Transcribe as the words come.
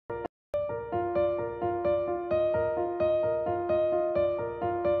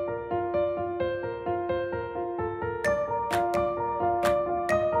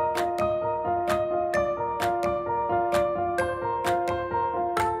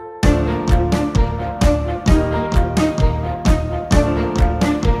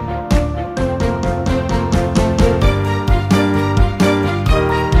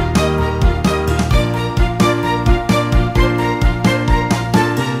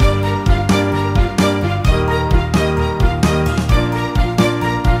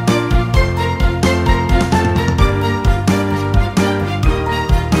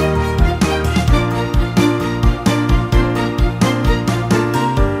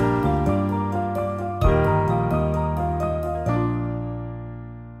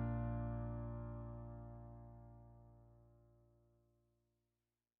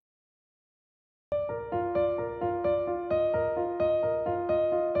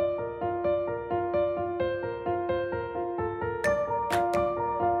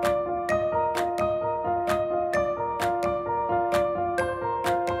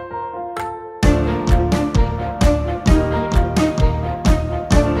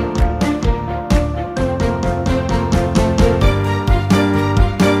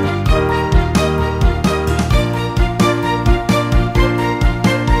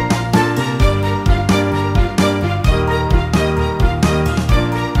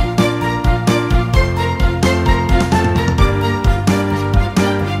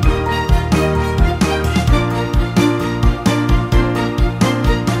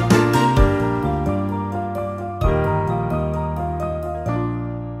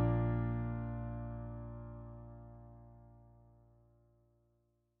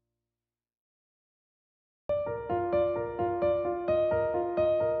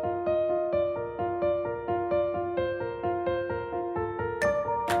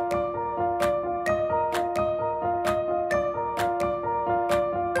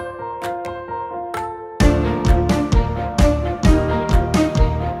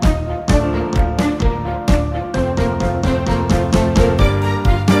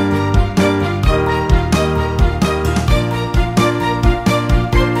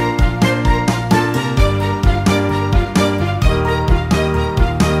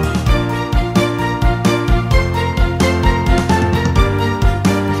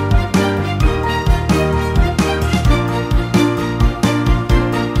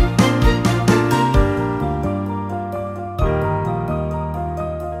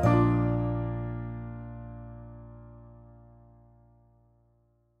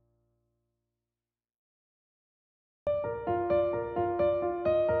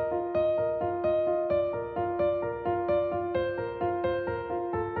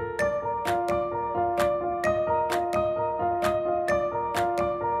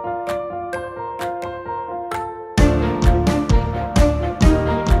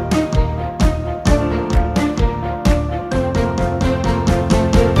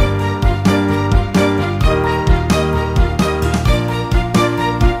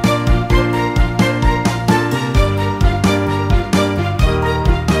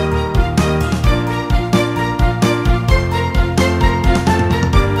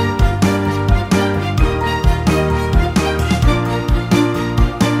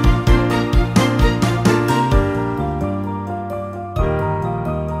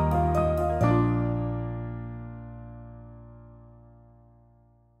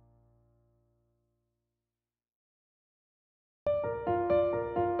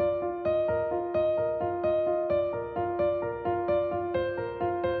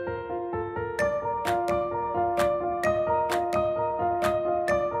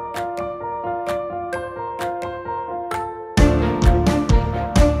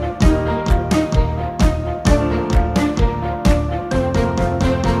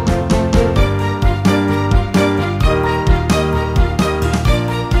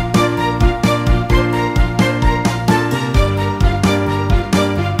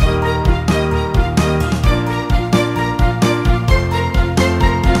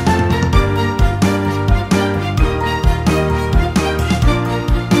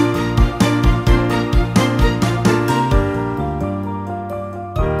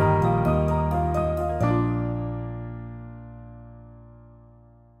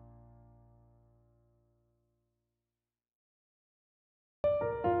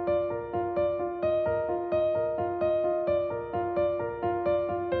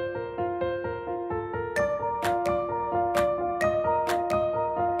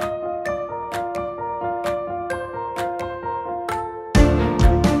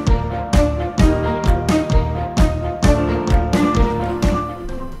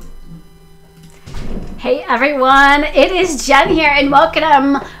Hey everyone, it is Jen here and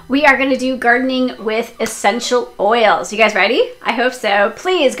welcome. We are going to do gardening with essential oils. You guys ready? I hope so.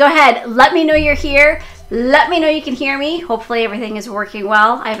 Please go ahead, let me know you're here. Let me know you can hear me. Hopefully everything is working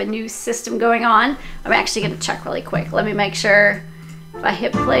well. I have a new system going on. I'm actually going to check really quick. Let me make sure if I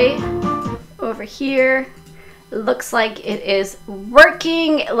hit play over here. It looks like it is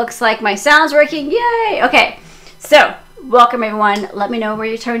working. It looks like my sound's working. Yay! Okay, so welcome everyone. Let me know where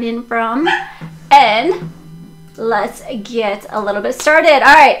you're tuned in from. And let's get a little bit started.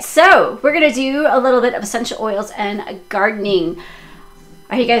 All right, so we're gonna do a little bit of essential oils and gardening.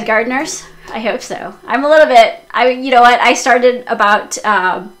 Are you guys gardeners? I hope so. I'm a little bit. You know what? I started about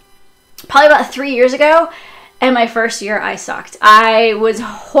probably about 3 years ago, and my first year I sucked. I was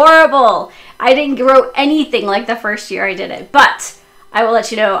horrible. I didn't grow anything like the first year I did it. But I will let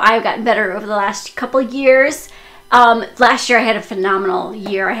you know I've gotten better over the last couple of years. Last year I had a phenomenal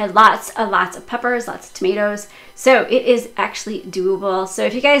year. I had lots of peppers, lots of tomatoes. So it is actually doable. So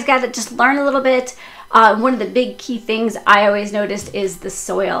if you guys got to just learn a little bit, one of the big key things I always noticed is the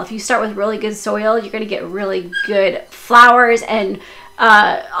soil. If you start with really good soil, you're going to get really good flowers and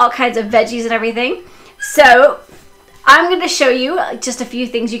all kinds of veggies and everything. So I'm going to show you just a few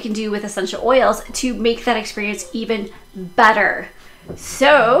things you can do with essential oils to make that experience even better.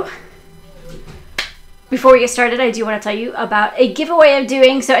 So before we get started, I do want to tell you about a giveaway I'm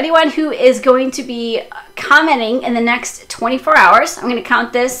doing. So anyone who is going to be commenting in the next 24 hours, I'm going to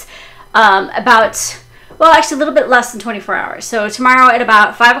count this well, actually a little bit less than 24 hours. So tomorrow at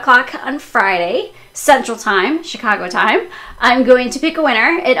about 5 o'clock on Friday, Central Time, Chicago time, I'm going to pick a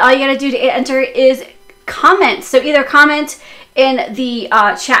winner. And all you got to do to enter is comment. So either comment in the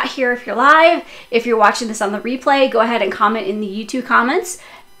chat here if you're live. If you're watching this on the replay, go ahead and comment in the YouTube comments.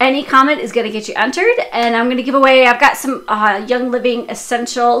 Any comment is going to get you entered, and I'm going to give away, I've got some Young Living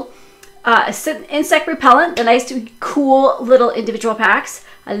Essential Insect Repellent, the nice, cool little individual packs.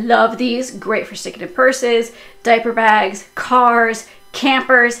 I love these. Great for sticking in purses, diaper bags, cars,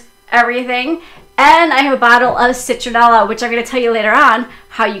 campers, everything. And I have a bottle of citronella, which I'm going to tell you later on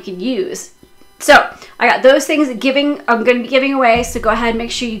how you can use. So I got those things I'm going to be giving away, so go ahead and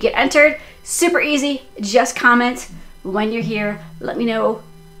make sure you get entered. Super easy. Just comment when you're here. Let me know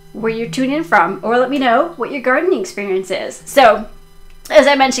where you're tuning in from, or let me know what your gardening experience is. So as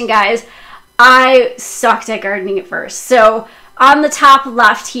I mentioned, guys, I sucked at gardening at first. So on the top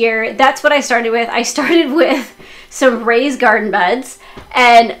left here, that's what I started with. I started with some raised garden beds,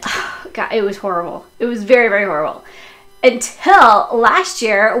 and God, it was horrible. It was very, very horrible. Until last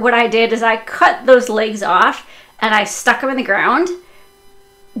year, what I did is I cut those legs off and I stuck them in the ground.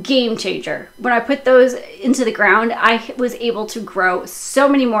 Game changer. When I put those into the ground, I was able to grow so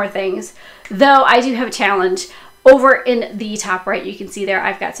many more things. Though I do have a challenge. Over in the top right, you can see there,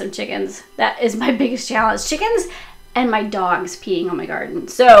 I've got some chickens. That is my biggest challenge. Chickens and my dogs peeing on my garden.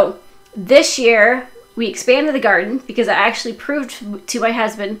 So this year, we expanded the garden because I actually proved to my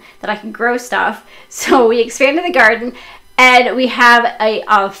husband that I can grow stuff. So we expanded the garden, and we have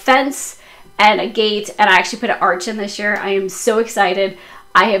a fence and a gate, and I actually put an arch in this year. I am so excited.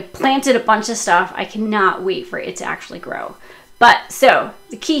 I have planted a bunch of stuff. I cannot wait for it to actually grow. But so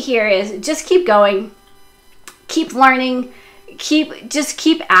the key here is just keep going, keep learning, just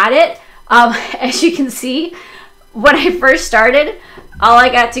keep at it. As you can see, when I first started, all I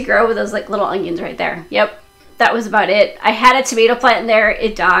got to grow were those like little onions right there. Yep, that was about it. I had a tomato plant in there,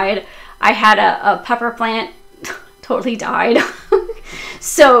 it died. I had a pepper plant, totally died.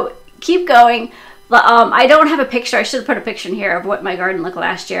 So keep going. I don't have a picture. I should have put a picture in here of what my garden looked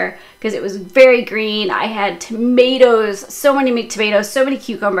last year because it was very green. I had tomatoes, so many tomatoes, so many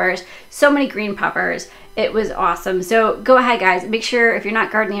cucumbers, so many green peppers. It was awesome. So go ahead, guys. Make sure if you're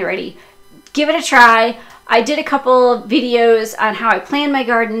not gardening already, give it a try. I did a couple videos on how I planned my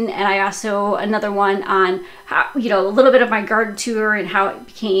garden, and I also another one on how, a little bit of my garden tour and how it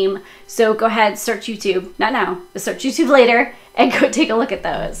became. So go ahead, search YouTube. Not now, but search YouTube later and go take a look at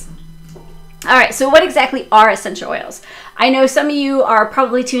those. All right, so what exactly are essential oils? I know some of you are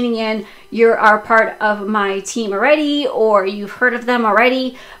probably tuning in. You are part of my team already, or you've heard of them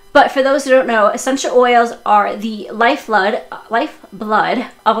already. But for those who don't know, essential oils are the lifeblood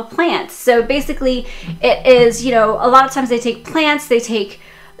of a plant. So basically, it is, a lot of times they take plants, they take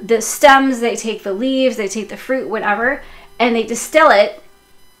the stems, they take the leaves, they take the fruit, whatever, and they distill it,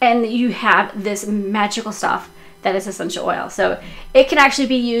 and you have this magical stuff that is essential oil. So it can actually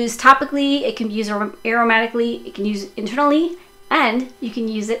be used topically, it can be used aromatically, it can use internally, and you can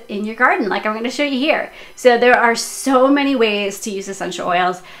use it in your garden like I'm going to show you here. So there are so many ways to use essential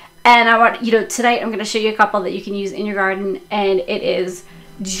oils, and I want, tonight I'm going to show you a couple that you can use in your garden, and it is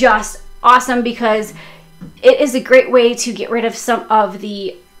just awesome because it is a great way to get rid of some of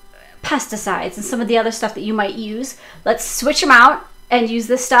the pesticides and some of the other stuff that you might use. Let's switch them out and use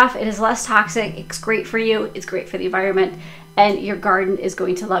this stuff. It is less toxic. It's great for you. It's great for the environment, and your garden is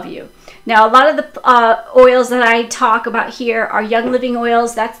going to love you. Now, a lot of the oils that I talk about here are Young Living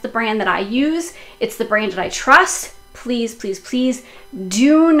oils. That's the brand that I use. It's the brand that I trust. Please, please, please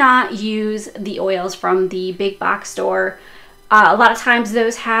do not use the oils from the big box store. A lot of times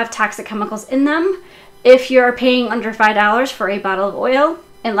those have toxic chemicals in them. If you're paying under $5 for a bottle of oil,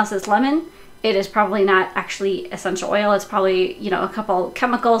 unless it's lemon, it is probably not actually essential oil. It's probably, you know, a couple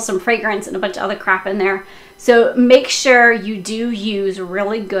chemicals, some fragrance, and a bunch of other crap in there. So make sure you do use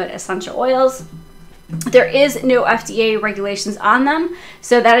really good essential oils. There is no FDA regulations on them,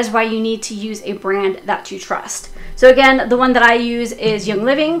 so that is why you need to use a brand that you trust. So again, the one that I use is Young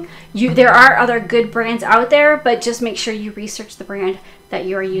Living. There are other good brands out there, but just make sure you research the brand that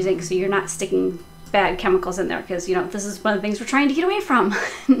you are using so you're not sticking bad chemicals in there, because, you know, this is one of the things we're trying to get away from,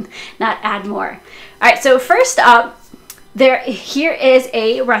 not add more. All right, so first up, here is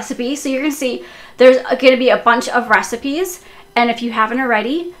a recipe. So you're gonna see there's gonna be a bunch of recipes, and if you haven't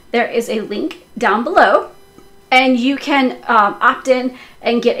already, there is a link down below, and you can opt in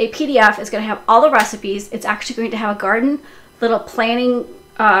and get a PDF. It's gonna have all the recipes. It's actually going to have a garden little planning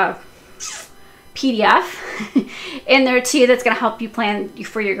PDF in there too, that's gonna help you plan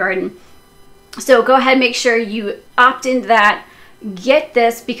for your garden. So go ahead, make sure you opt into that, get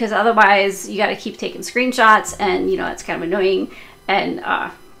this, because otherwise you got to keep taking screenshots, and, you know, it's kind of annoying, and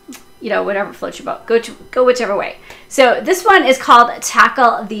you know, whatever floats your boat, go whichever way. So this one is called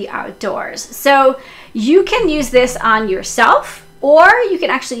Tackle the Outdoors. So you can use this on yourself, or you can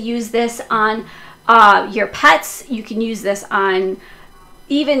actually use this on your pets. You can use this on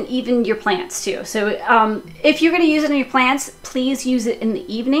even your plants too. So if you're going to use it on your plants, please use it in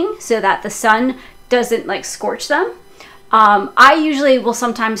the evening so that the sun doesn't like scorch them. I usually will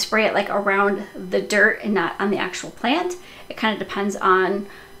sometimes spray it like around the dirt and not on the actual plant. It kind of depends on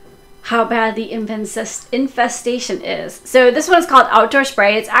how bad the infestation is. So this one is called Outdoor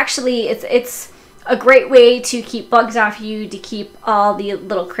Spray. It's actually, it's a great way to keep bugs off you, to keep all the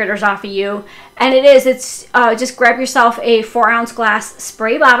little critters off of you. And it's just grab yourself a 4-ounce glass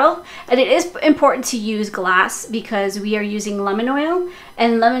spray bottle. And it is important to use glass because we are using lemon oil,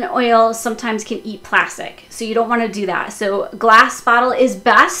 and lemon oil sometimes can eat plastic. So you don't want to do that. So glass bottle is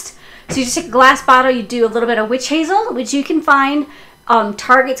best. So you just take a glass bottle, you do a little bit of witch hazel, which you can find.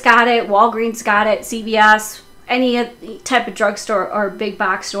 Target's got it, Walgreens got it, CVS, any type of drugstore or big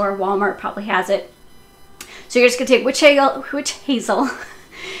box store, Walmart probably has it. So you're just gonna take witch hazel,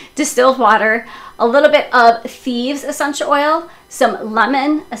 distilled water, a little bit of thieves essential oil, some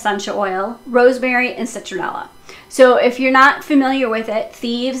lemon essential oil, rosemary, and citronella. So if you're not familiar with it,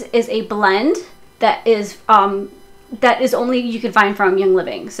 thieves is a blend that is only you can find from Young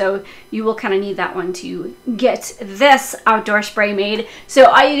Living. So you will kind of need that one to get this outdoor spray made. So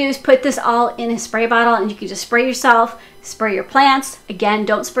all you do is put this all in a spray bottle, and you can just spray yourself, spray your plants. Again,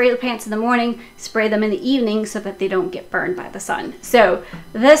 don't spray the plants in the morning, spray them in the evening so that they don't get burned by the sun. So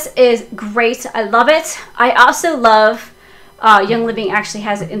this is great. I love it. I also love Young Living actually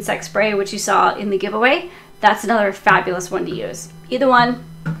has an insect spray, which you saw in the giveaway. That's another fabulous one to use. Either one,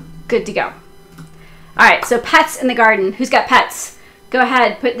 good to go. All right, so pets in the garden. Who's got pets? Go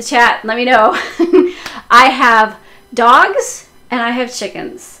ahead, put in the chat, let me know. I have dogs and I have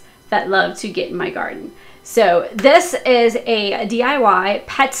chickens that love to get in my garden. So this is a DIY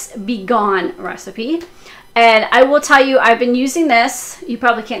Pets Be Gone recipe. And I will tell you, I've been using this. You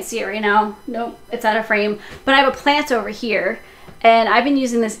probably can't see it right now. Nope, it's out of frame. But I have a plant over here, and I've been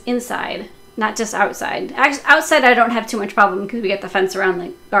using this inside, not just outside. Actually, outside I don't have too much problem because we get the fence around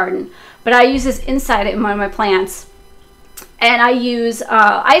the garden. But I use this inside in one of my plants. And I use,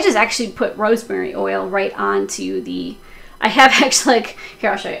 I just actually put rosemary oil right onto the, I have actually, like,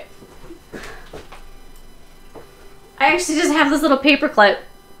 here, I'll show you. I actually just have this little paper clip,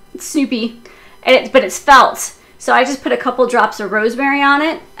 it's Snoopy, and but it's felt. So I just put a couple drops of rosemary on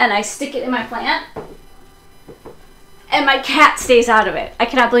it, and I stick it in my plant, and my cat stays out of it. I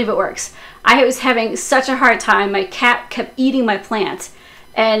cannot believe it works. I was having such a hard time. My cat kept eating my plant,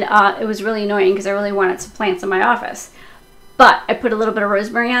 and it was really annoying because I really wanted some plants in my office. But I put a little bit of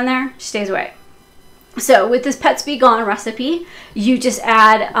rosemary on there, she stays away. So with this Pets Be Gone recipe, you just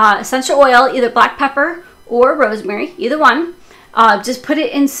add essential oil, either black pepper or rosemary, either one. Just put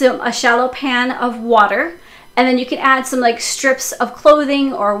it in a shallow pan of water, and then you can add some like strips of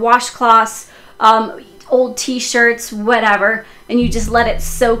clothing or washcloths, old t-shirts, whatever, and you just let it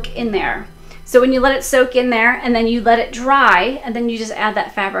soak in there. So when you let it soak in there and then you let it dry, and then you just add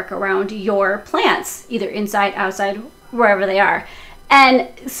that fabric around your plants, either inside, outside, wherever they are. And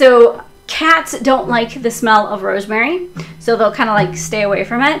so cats don't like the smell of rosemary, so they'll kind of like stay away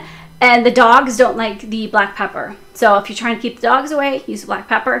from it. And the dogs don't like the black pepper. So if you're trying to keep the dogs away, use black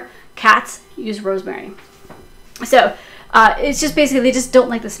pepper. Cats, use rosemary. So it's just basically they just don't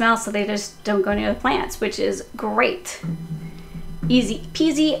like the smell, so they just don't go near the plants, which is great. Easy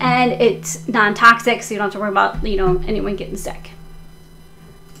peasy, and it's non-toxic, so you don't have to worry about, you know, anyone getting sick.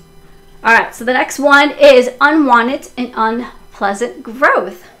 All right, so the next one is unwanted and unpleasant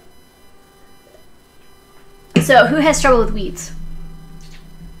growth. So who has trouble with weeds?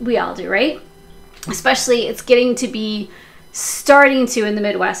 We all do, right? Especially it's getting to be starting to, in the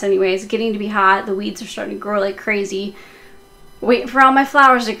Midwest anyways, getting to be hot. The weeds are starting to grow like crazy. Waiting for all my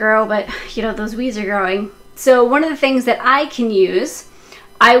flowers to grow, but you know, those weeds are growing. So one of the things that I can use,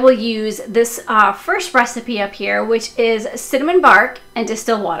 I will use this first recipe up here, which is cinnamon bark and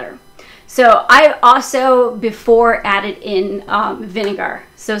distilled water. So I also before added in vinegar.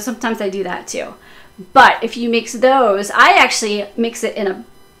 So sometimes I do that too. But if you mix those, I actually mix it in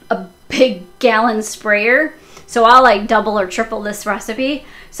a big gallon sprayer. So I'll like double or triple this recipe.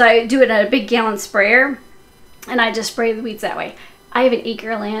 So I do it in a big gallon sprayer and I just spray the weeds that way. I have an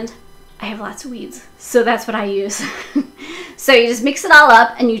acre of land. I have lots of weeds. So that's what I use. So you just mix it all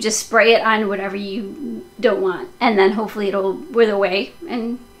up and you just spray it on whatever you don't want. And then hopefully it'll wither away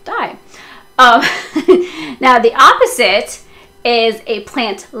and die. Now the opposite is a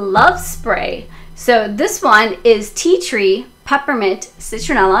plant love spray. So this one is tea tree, peppermint,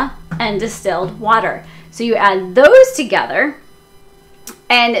 citronella, and distilled water. So you add those together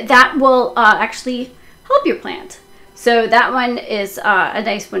and that will actually help your plant. So that one is a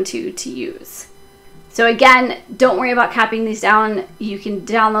nice one to use. So again, don't worry about copying these down. You can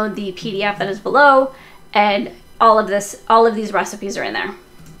download the PDF that is below, and all of these recipes are in there.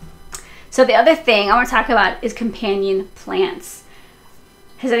 So the other thing I want to talk about is companion plants.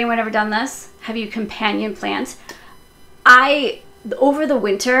 Has anyone ever done this? Have you companion plants? Over the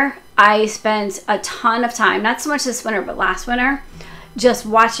winter, I spent a ton of time, not so much this winter, but last winter, just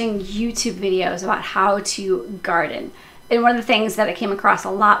watching YouTube videos about how to garden. And one of the things that I came across a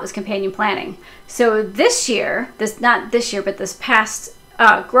lot was companion planting. So this year, not this year, but this past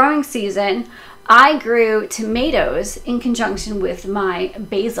growing season, I grew tomatoes in conjunction with my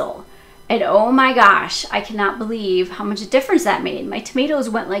basil. And oh my gosh, I cannot believe how much a difference that made. My tomatoes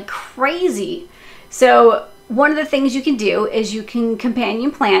went like crazy. So one of the things you can do is you can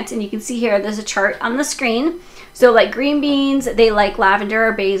companion plant, and you can see here, there's a chart on the screen. So like green beans, they like lavender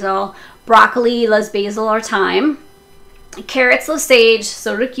or basil. Broccoli loves basil or thyme. Carrots love sage,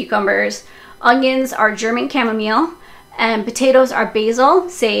 so do cucumbers. Onions are German chamomile. And potatoes are basil,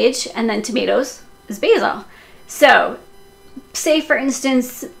 sage, and then tomatoes is basil. So say for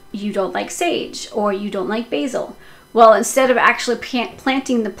instance, you don't like sage or you don't like basil. Well, instead of actually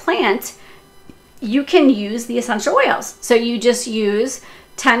planting the plant, you can use the essential oils. So you just use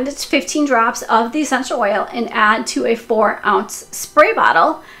 10 to 15 drops of the essential oil and add to a 4-ounce spray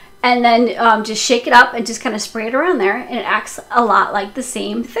bottle, and then just shake it up and just kind of spray it around there, and it acts a lot like the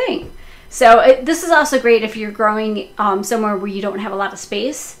same thing. So this is also great if you're growing somewhere where you don't have a lot of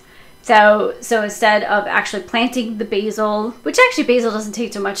space. So instead of actually planting the basil, which actually basil doesn't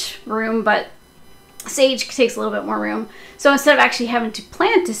take too much room, but sage takes a little bit more room. So instead of actually having to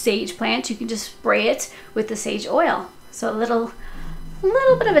plant a sage plant, you can just spray it with the sage oil. So a little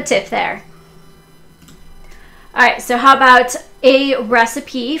bit of a tip there. All right, so how about a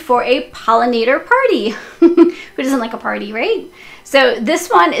recipe for a pollinator party? Who doesn't like a party, right? So this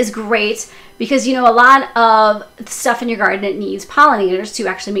one is great because, you know, a lot of stuff in your garden, it needs pollinators to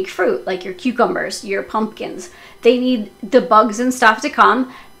actually make fruit, like your cucumbers, your pumpkins. They need the bugs and stuff to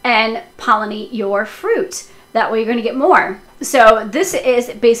come and pollinate your fruit. That way you're gonna get more. So this is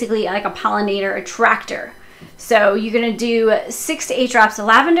basically like a pollinator attractor. So you're gonna do 6 to 8 drops of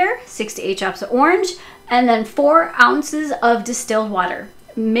lavender, 6 to 8 drops of orange, and then 4 ounces of distilled water.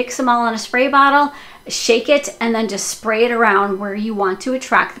 Mix them all in a spray bottle, shake it, and then just spray it around where you want to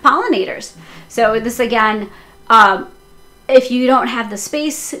attract the pollinators. So this again, if you don't have the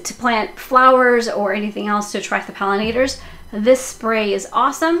space to plant flowers or anything else to attract the pollinators, this spray is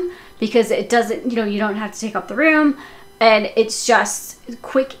awesome because it doesn't, you know, you don't have to take up the room, and it's just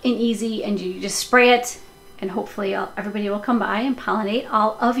quick and easy, and you just spray it, and hopefully everybody will come by and pollinate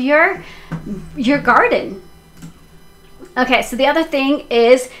all of your garden. Okay, so the other thing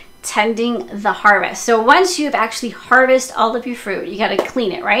is tending the harvest. So once you've actually harvested all of your fruit, you gotta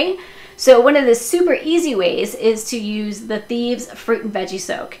clean it, right? So one of the super easy ways is to use the Thieves Fruit and Veggie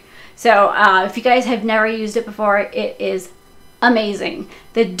Soak. So if you guys have never used it before, it is amazing.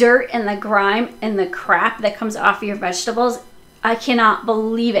 The dirt and the grime and the crap that comes off of your vegetables, I cannot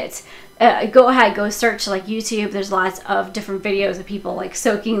believe it. Go ahead, go search like YouTube. There's lots of different videos of people like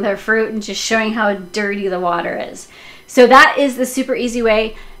soaking their fruit and just showing how dirty the water is. So that is the super easy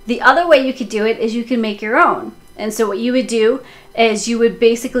way. The other way you could do it is you can make your own. And so what you would do is you would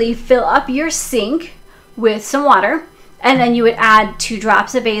basically fill up your sink with some water, and then you would add 2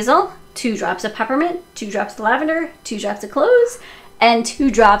 drops of basil, 2 drops of peppermint, 2 drops of lavender, 2 drops of cloves, and 2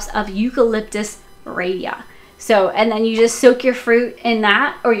 drops of eucalyptus radiata. So, and then you just soak your fruit in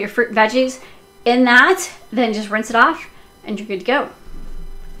that, or your fruit veggies in that, then just rinse it off and you're good to go.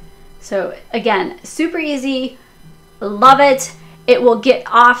 So again, super easy, love it. It will get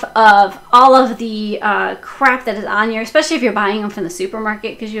off of all of the crap that is on your, especially if you're buying them from the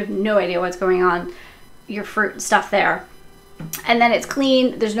supermarket, because you have no idea what's going on your fruit and stuff there. And then it's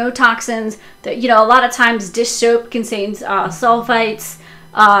clean, there's no toxins. You know, a lot of times dish soap contains sulfites,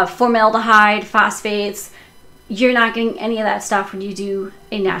 formaldehyde, phosphates. You're not getting any of that stuff when you do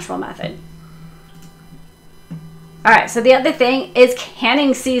a natural method. All right, so the other thing is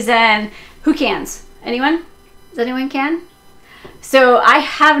canning season. Who cans? Anyone? Does anyone can? So I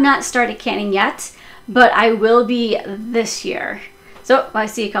have not started canning yet, but I will be this year. So I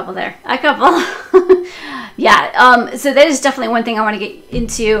see a couple there. A couple. Yeah, so that is definitely one thing I want to get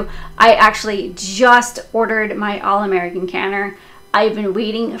into. I actually just ordered my All-American canner. I've been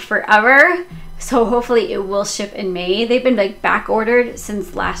waiting forever. So hopefully it will ship in May. They've been like back ordered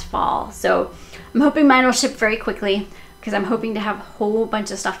since last fall. So I'm hoping mine will ship very quickly, because I'm hoping to have a whole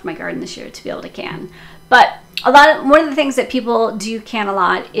bunch of stuff in my garden this year to be able to can. But one of the things that people do can a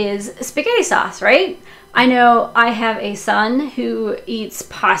lot is spaghetti sauce, right? I know I have a son who eats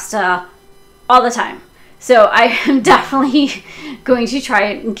pasta all the time. So I am definitely going to try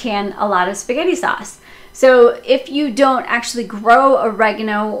it and can a lot of spaghetti sauce. So if you don't actually grow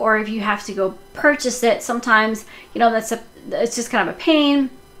oregano, or if you have to go purchase it, sometimes, you know, it's just kind of a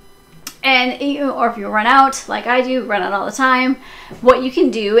pain. And or if you run out, like I do, run out all the time, what you can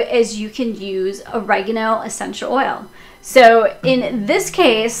do is you can use oregano essential oil. So in this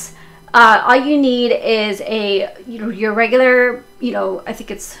case, all you need is your regular, I think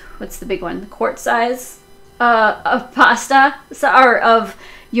it's, what's the big one, the quart size of pasta, or of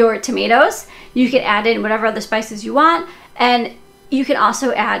your tomatoes. You can add in whatever other spices you want, and you can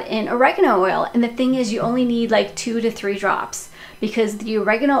also add in oregano oil. And the thing is, you only need like 2 to 3 drops, because the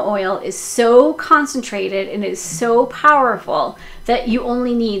oregano oil is so concentrated and is so powerful that you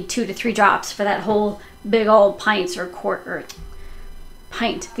only need 2 to 3 drops for that whole big old pint or quart, or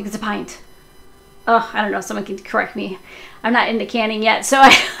pint. I think it's a pint. Oh, I don't know. Someone can correct me. I'm not into canning yet, so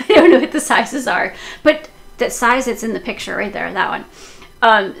I don't know what the sizes are. But that size that's in the picture right there, that one.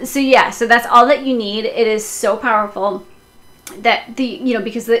 So yeah, so that's all that you need. It is so powerful that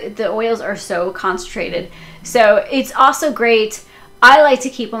because the oils are so concentrated. So it's also great. I like to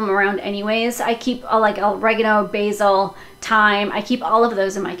keep them around anyways. I keep like oregano, basil, thyme. I keep all of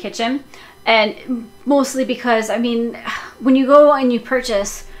those in my kitchen. And mostly because, I mean, when you go and you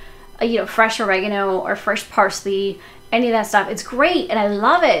purchase, fresh oregano or fresh parsley, any of that stuff, it's great and I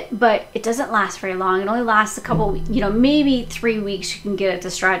love it, but it doesn't last very long. It only lasts a couple, maybe 3 weeks you can get it to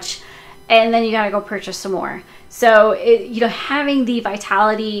stretch, and then you gotta go purchase some more. So, having the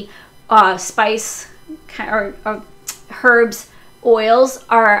Vitality spice or herbs oils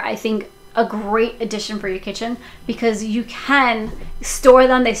are, I think, a great addition for your kitchen, because you can store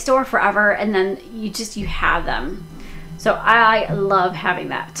them. They store forever, and then you have them. So I love having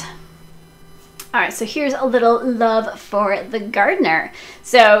that. All right, so here's a little love for the gardener.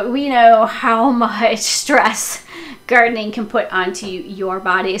 So we know how much stress gardening can put onto your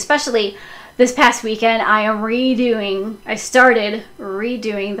body, especially this past weekend. I started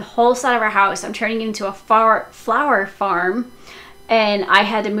redoing the whole side of our house. I'm turning it into a flower farm, and I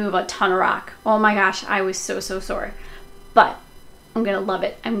had to move a ton of rock. Oh my gosh, I was so sore. But I'm gonna love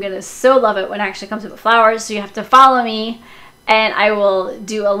it. I'm gonna so love it when it actually comes up with flowers. So you have to follow me, and I will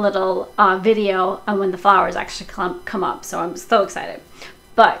do a little video on when the flowers actually come up. So I'm so excited.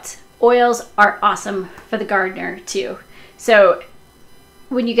 But oils are awesome for the gardener too. So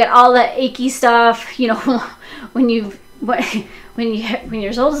when you get all the achy stuff, when you're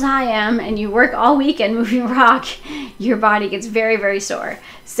as old as I am and you work all weekend moving rock, your body gets very, very sore.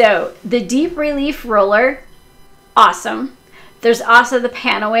 So the Deep Relief Roller, awesome. There's also the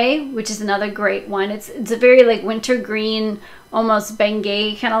Panaway, which is another great one. It's a very like winter green, almost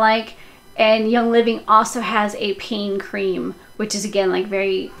Bengay kind of like. And Young Living also has a pain cream, which is again like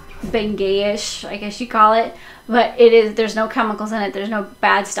very Bengay-ish, I guess you call it. but there's no chemicals in it. There's no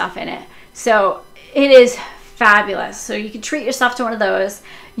bad stuff in it. So it is fabulous. So you can treat yourself to one of those.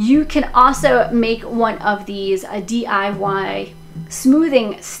 You can also make one of these DIY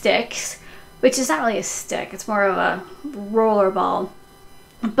smoothing sticks, which is not really a stick. It's more of a roller ball,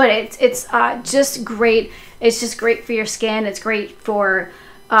 but it's just great. It's just great for your skin. It's great for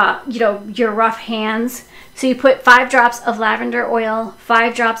your rough hands. So you put 5 drops of lavender oil,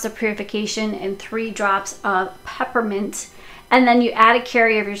 5 drops of purification, and 3 drops of peppermint. And then you add a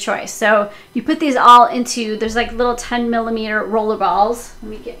carrier of your choice. So you put these all into, there's like little 10 millimeter roller balls.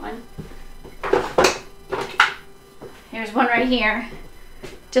 Let me get one. Here's one right here.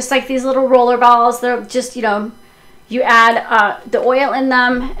 Just like these little roller balls. They're just, you add the oil in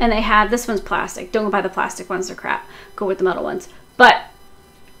them, and they have, this one's plastic. Don't go buy the plastic ones, they're crap. Go with the metal ones. But,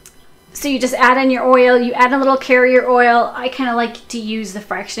 so you just add in your oil. You add a little carrier oil. I kind of like to use the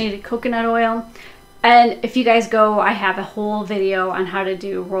fractionated coconut oil. And if you guys go, I have a whole video on how to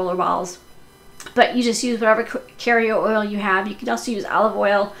do roller balls. But you just use whatever carrier oil you have. You can also use olive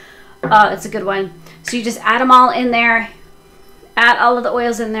oil. It's a good one. So you just add them all in there. Add all of the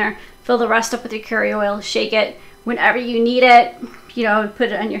oils in there. Fill the rest up with your carrier oil. Shake it whenever you need it. Put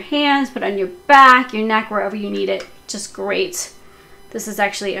it on your hands, put it on your back, your neck, wherever you need it. Just great. This is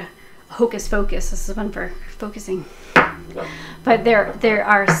actually a hocus pocus. This is one for focusing. But they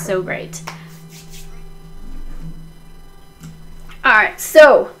are so great. All right,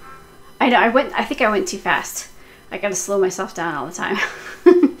 so I think I went too fast. I gotta slow myself down all the time.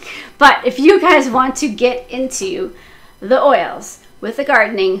 But if you guys want to get into the oils with the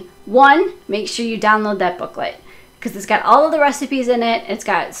gardening, one, make sure you download that booklet, because it's got all of the recipes in it. It's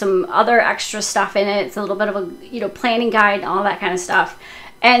got some other extra stuff in it. It's a little bit of a planning guide and all that kind of stuff.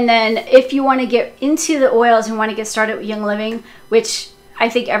 And then if you want to get into the oils and want to get started with Young Living, which I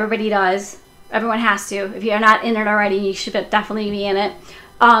think everybody does, everyone has to. If you're not in it already, you should definitely be in it.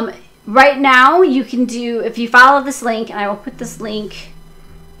 Right now, you can do, if you follow this link, and I will put this link,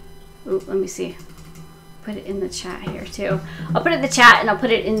 let me see, put it in the chat here too. I'll put it in the chat, and I'll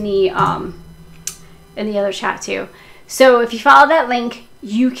put it in the other chat too. So if you follow that link,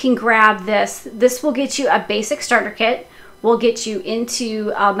 you can grab this. This will get you a basic starter kit. Will get you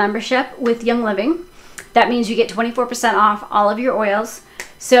into a membership with Young Living. That means you get 24% off all of your oils.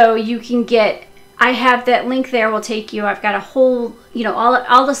 So you can get, I have that link there will take you, I've got a whole,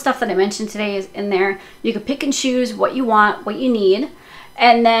 all the stuff that I mentioned today is in there. You can pick and choose what you want, what you need.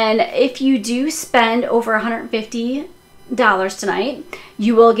 And then if you do spend over $150 tonight,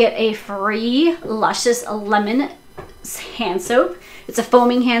 you will get a free Luscious Lemon hand soap. It's a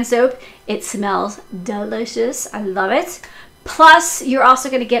foaming hand soap. It smells delicious. I love it. Plus, you're also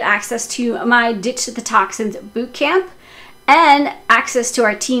going to get access to my Ditch the Toxins boot camp and access to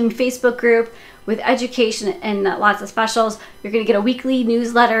our team Facebook group with education and lots of specials. You're going to get a weekly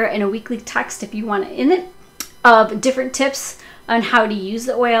newsletter and a weekly text if you want it in it of different tips on how to use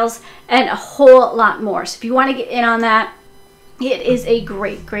the oils and a whole lot more. So if you want to get in on that, it is a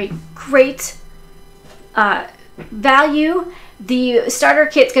great, great, great value. The starter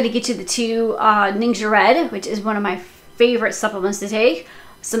kit's going to get you the 2 Ningxia Red, which is one of my favorite supplements to take.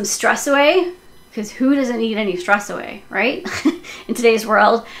 Some stress away, because who doesn't need any stress away, right? In today's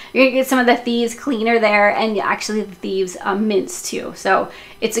world, you're going to get some of the Thieves cleaner there, and actually the Thieves mints too. So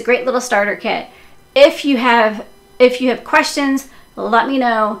it's a great little starter kit. If you have questions, let me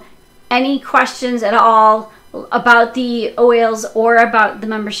know. Any questions at all about the oils or about the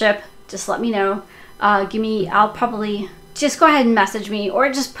membership, just let me know. I'll probably just go ahead and message me,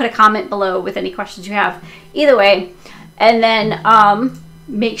 or just put a comment below with any questions you have. Either way. And then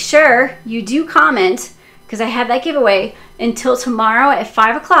make sure you do comment, because I have that giveaway until tomorrow at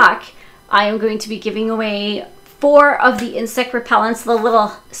 5 o'clock. I am going to be giving away 4 of the insect repellents, the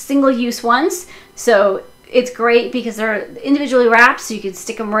little single-use ones. So it's great because they're individually wrapped, so you can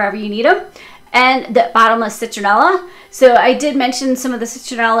stick them wherever you need them. And the bottomless citronella. So I did mention some of the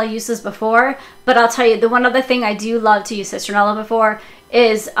citronella uses before, but I'll tell you, the one other thing I do love to use citronella before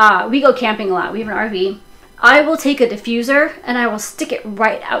is we go camping a lot. We have an RV. I will take a diffuser and I will stick it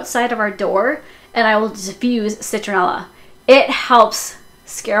right outside of our door, and I will diffuse citronella. It helps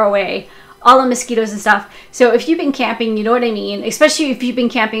scare away all the mosquitoes and stuff. So if you've been camping, you know what I mean, especially if you've been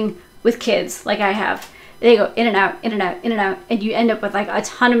camping with kids like I have. They go in and out, in and out, in and out, and you end up with like a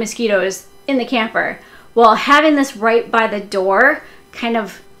ton of mosquitoes in the camper. Well, having this right by the door kind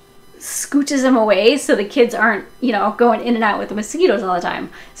of scooches them away, so the kids aren't, going in and out with the mosquitoes all the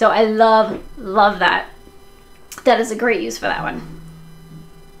time. So I love that. That is a great use for that one.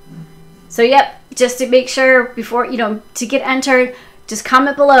 So yep, just to make sure before, to get entered, just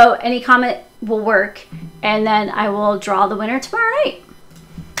comment below. Any comment will work. and then I will draw the winner tomorrow night.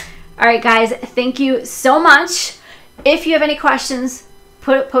 All right, guys, thank you so much. If you have any questions,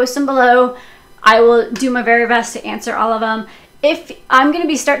 post them below. I will do my very best to answer all of them. If I'm going to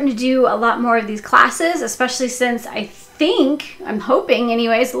be starting to do a lot more of these classes, especially since I'm hoping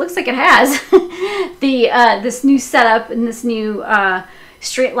anyways, it looks like it has, this new setup and this new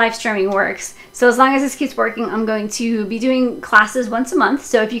straight live streaming works. So as long as this keeps working, I'm going to be doing classes once a month.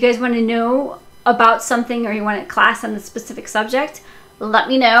 So if you guys want to know about something or you want a class on a specific subject, let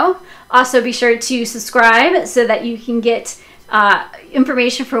me know. Also be sure to subscribe so that you can get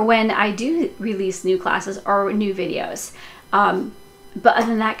information for when I do release new classes or new videos. But other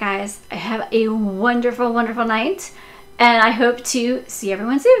than that, guys, I have a wonderful, wonderful night, and I hope to see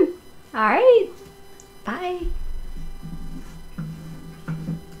everyone soon. All right, bye.